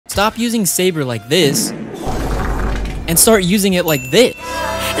Stop using Saber like this and start using it like this.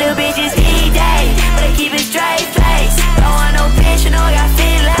 Little bitches D-Day, but I keep it straight face. Don't want no bitch, you know I got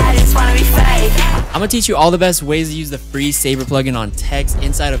feel like I just wanna be fake. I'm gonna teach you all the best ways to use the free Saber plugin on text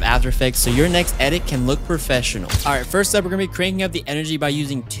inside of After Effects so your next edit can look professional. Alright, first up, we're gonna be cranking up the energy by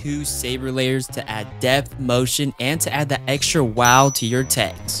using 2 Saber layers to add depth, motion, and to add that extra wow to your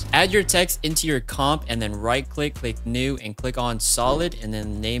text. Add your text into your comp and then right click, click new, and click on solid, and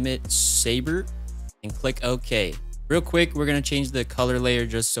then name it Saber and click OK. Real quick, we're gonna change the color layer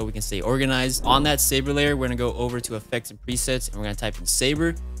just so we can stay organized. On that Saber layer, we're gonna go over to effects and presets, and we're gonna type in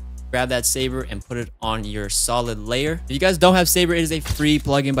Saber. Grab that Saber and put it on your solid layer. If you guys don't have Saber, it is a free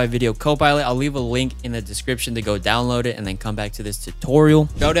plugin by Video Copilot. I'll leave a link in the description to go download it and then come back to this tutorial.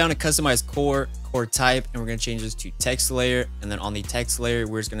 Go down to customize core type, and we're gonna change this to text layer. And then on the text layer,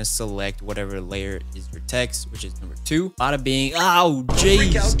 we're just gonna select whatever layer is your text, which is number 2. Bada bing. Oh,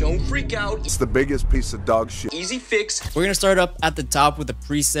 jeez. Don't freak out. It's the biggest piece of dog shit. Easy fix. We're gonna start up at the top with the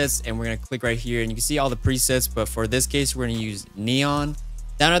presets, and we're gonna click right here, and you can see all the presets. But for this case, we're gonna use neon.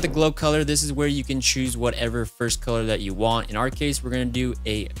 Down at the glow color, this is where you can choose whatever first color that you want. In our case, we're gonna do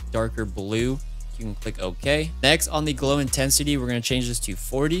a darker blue. You can click OK. Next, on the glow intensity, we're gonna change this to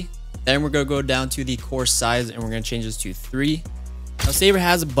 40. Then we're gonna go down to the core size, and we're gonna change this to 3. Now, Saber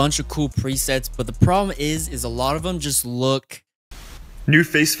has a bunch of cool presets, but the problem is a lot of them just look... New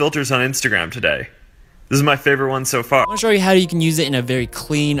face filters on Instagram today. This is my favorite one so far. I want to show you how you can use it in a very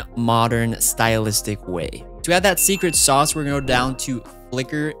clean, modern, stylistic way. To add that secret sauce, we're gonna go down to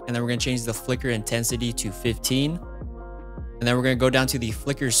flicker, and then we're gonna change the flicker intensity to 15. And then we're gonna go down to the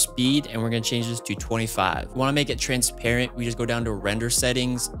flicker speed, and we're gonna change this to 25. If we wanna make it transparent, we just go down to render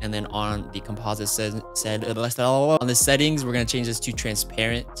settings, and then on the composite on the settings, we're gonna change this to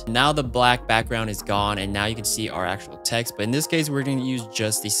transparent. Now the black background is gone, and now you can see our actual text. But in this case, we're gonna use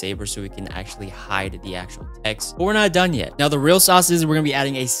just the Saber so we can actually hide the actual text. But we're not done yet. Now the real sauce is we're gonna be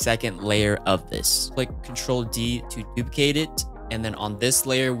adding a second layer of this. Click Control D to duplicate it. And then on this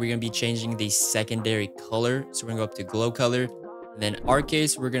layer, we're gonna be changing the secondary color. So we're gonna go up to glow color. And then in our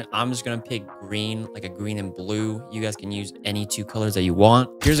case, I'm just gonna pick green, like a green and blue. You guys can use any 2 colors that you want.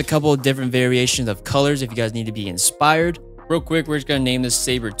 Here's a couple of different variations of colors if you guys need to be inspired. Real quick, we're just gonna name this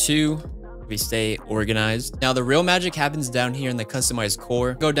Saber 2. We stay organized. Now the real magic happens down here in the customize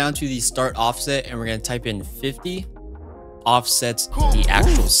core. Go down to the start offset, and we're gonna type in 50. Offsets the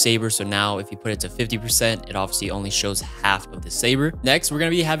actual Saber, so now if you put it to 50%, it obviously only shows half of the Saber. Next, we're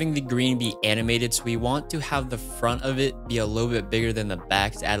going to be having the green be animated, so we want to have the front of it be a little bit bigger than the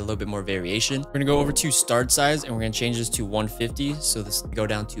back to add a little bit more variation. We're going to go over to start size, and we're going to change this to 150, so this go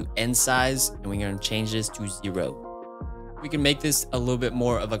down to end size, and we're going to change this to 0. We can make this a little bit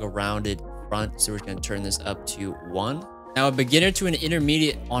more of like a rounded front, so we're going to turn this up to 1. Now a beginner to an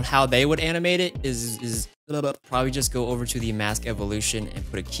intermediate on how they would animate it is probably just go over to the mask evolution and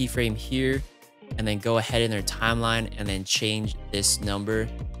put a keyframe here, and then go ahead in their timeline and then change this number.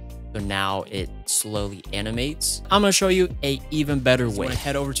 So now it slowly animates. I'm gonna show you a even better way.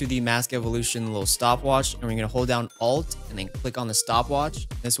 Head over to the mask evolution little stopwatch, and we're gonna hold down Alt and then click on the stopwatch.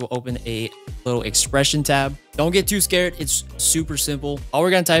 This will open a little expression tab. Don't get too scared. It's super simple. All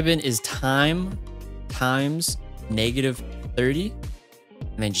we're gonna type in is time times -30,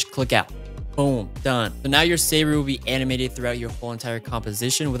 and then just click out. Boom, done. So now your Saber will be animated throughout your whole entire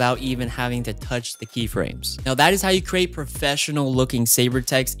composition without even having to touch the keyframes. Now that is how you create professional looking Saber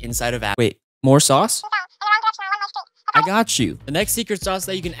text inside of app. Wait, more sauce? I got you. The next secret sauce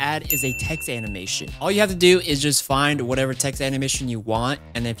that you can add is a text animation. All you have to do is just find whatever text animation you want,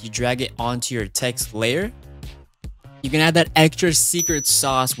 and if you drag it onto your text layer, you can add that extra secret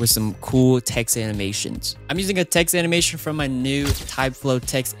sauce with some cool text animations. I'm using a text animation from my new Typeflow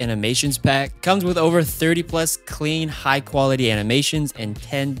text animations pack. It comes with over 30 plus clean, high quality animations and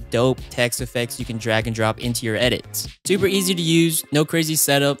 10 dope text effects you can drag and drop into your edits. Super easy to use, no crazy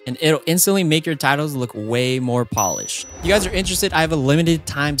setup, and it'll instantly make your titles look way more polished. If you guys are interested, I have a limited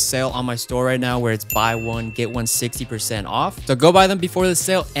time sale on my store right now where it's buy one, get one 60% off. So go buy them before the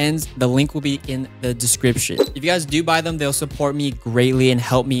sale ends. The link will be in the description. If you guys do buy them, they'll support me greatly and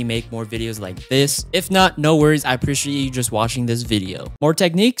help me make more videos like this. If not, no worries. I appreciate you just watching this video. More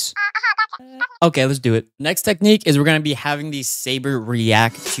techniques? Okay, let's do it. Next technique is we're going to be having the Saber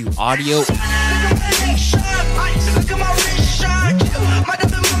react to audio.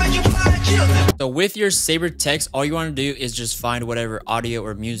 So with your Saber text, all you want to do is just find whatever audio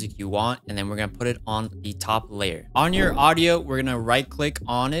or music you want, and then we're going to put it on the top layer. On your audio, we're going to right click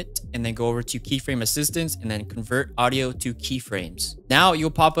on it and then go over to keyframe assistance and then convert audio to keyframes. Now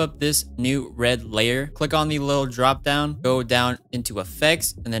you'll pop up this new red layer. Click on the little drop down, go down into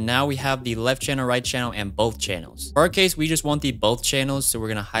effects, and then now we have the left channel, right channel, and both channels. For our case, we just want the both channels, so we're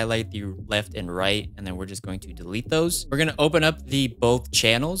going to highlight the left and right, and then we're just going to delete those. We're going to open up the both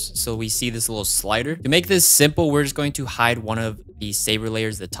channels so we see this little slider. To make this simple, we're just going to hide one of the Saber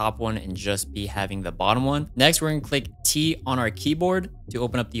layers, the top one, and just be having the bottom one. Next, we're going to click T on our keyboard to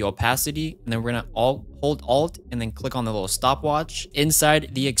open up the opacity, and then we're going to hold Alt and then click on the little stopwatch. Inside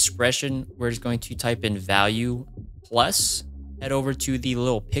the expression, we're just going to type in value plus, head over to the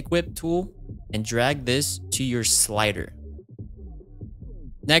little pick whip tool and drag this to your slider.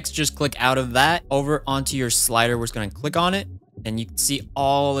 Next, just click out of that over onto your slider. We're just going to click on it, and you can see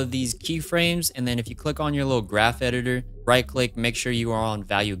all of these keyframes. And then if you click on your little graph editor, right click, make sure you are on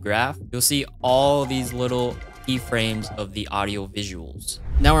value graph, you'll see all these little keyframes of the audio visuals.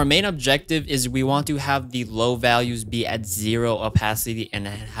 Now our main objective is we want to have the low values be at 0 opacity and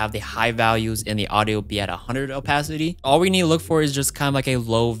have the high values in the audio be at 100 opacity. All we need to look for is just kind of like a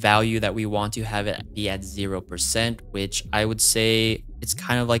low value that we want to have it be at 0%, which I would say it's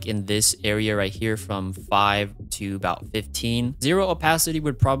kind of like in this area right here from 5 to about 15. 0 opacity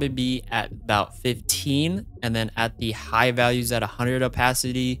would probably be at about 15. And then at the high values at 100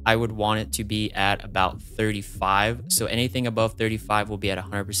 opacity, I would want it to be at about 35. So anything above 35 will be at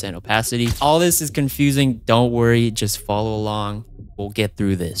 100% opacity. All this is confusing. Don't worry, just follow along. We'll get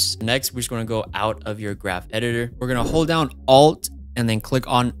through this. Next, we're just going to go out of your graph editor. We're going to hold down Alt and then click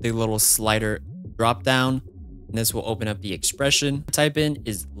on the little slider drop down. And this will open up the expression. Type in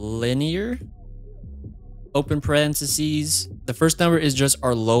is linear, open parentheses. The first number is just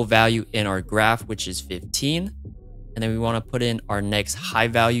our low value in our graph, which is 15. And then we want to put in our next high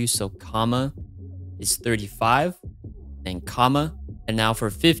value. So comma is 35, then comma. And now for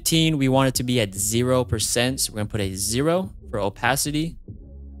 15, we want it to be at 0%. So we're going to put a 0 for opacity,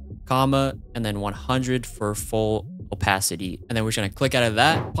 comma, and then 100 for full opacity. And then we're just going to click out of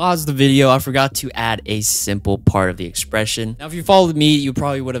that. Pause the video. I forgot to add a simple part of the expression. Now, if you followed me, you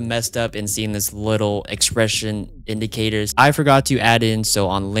probably would have messed up and seen this little expression indicators. I forgot to add in, so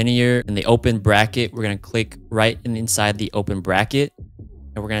on linear in the open bracket, we're going to click right inside the open bracket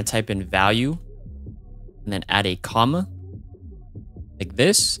and we're going to type in value and then add a comma like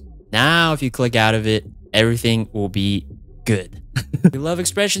this. Now, if you click out of it, everything will be good. We love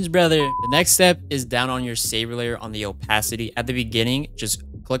expressions, brother. The next step is down on your Saber layer on the opacity. At the beginning, just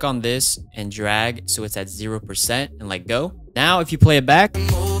click on this and drag so it's at 0% and let go. Now, if you play it back,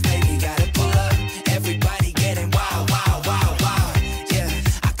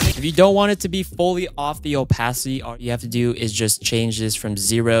 if you don't want it to be fully off the opacity, all you have to do is just change this from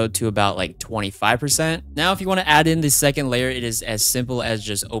 0 to about like 25%. Now, if you want to add in the second layer, it is as simple as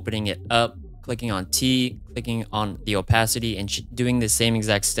just opening it up, clicking on T, clicking on the opacity, and doing the same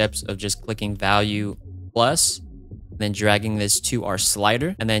exact steps of just clicking value plus, then dragging this to our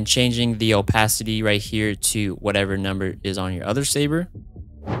slider, and then changing the opacity right here to whatever number is on your other Saber.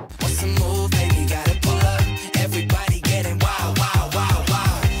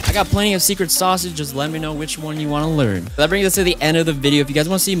 I got plenty of secret sauces. Just let me know which one you want to learn. That brings us to the end of the video. If you guys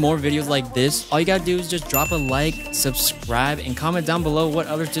want to see more videos like this, all you got to do is just drop a like, subscribe, and comment down below what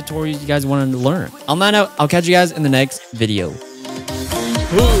other tutorials you guys want to learn. On that note, I'll catch you guys in the next video.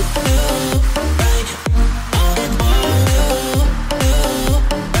 Ooh.